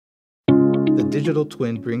The digital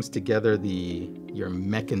twin brings together your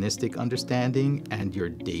mechanistic understanding and your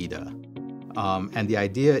data. And the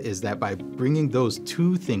idea is that by bringing those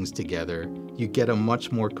two things together, you get a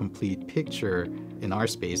much more complete picture in our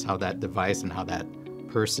space, how that device and how that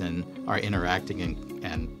person are interacting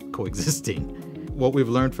and coexisting. What we've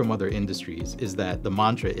learned from other industries is that the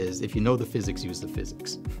mantra is, if you know the physics, use the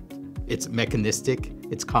physics. It's mechanistic,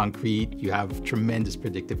 it's concrete, you have tremendous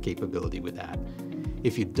predictive capability with that.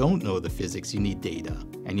 If you don't know the physics, you need data,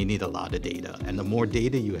 and you need a lot of data. And the more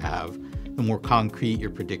data you have, the more concrete your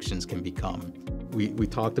predictions can become. We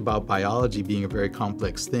talked about biology being a very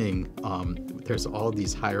complex thing. There's all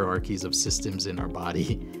these hierarchies of systems in our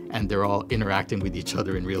body, and they're all interacting with each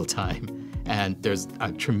other in real time. And there's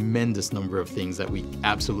a tremendous number of things that we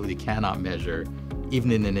absolutely cannot measure,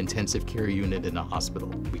 even in an intensive care unit in a hospital.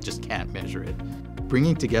 We just can't measure it.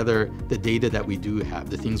 Bringing together the data that we do have,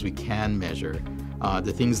 the things we can measure,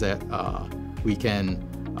 the things that we can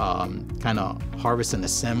kind of harvest and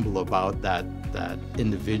assemble about that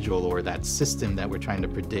individual or that system that we're trying to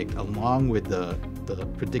predict, along with the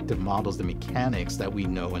predictive models, the mechanics that we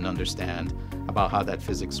know and understand about how that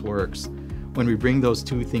physics works. When we bring those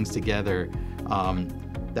two things together,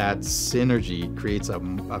 that synergy creates a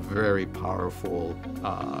very powerful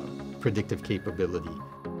predictive capability.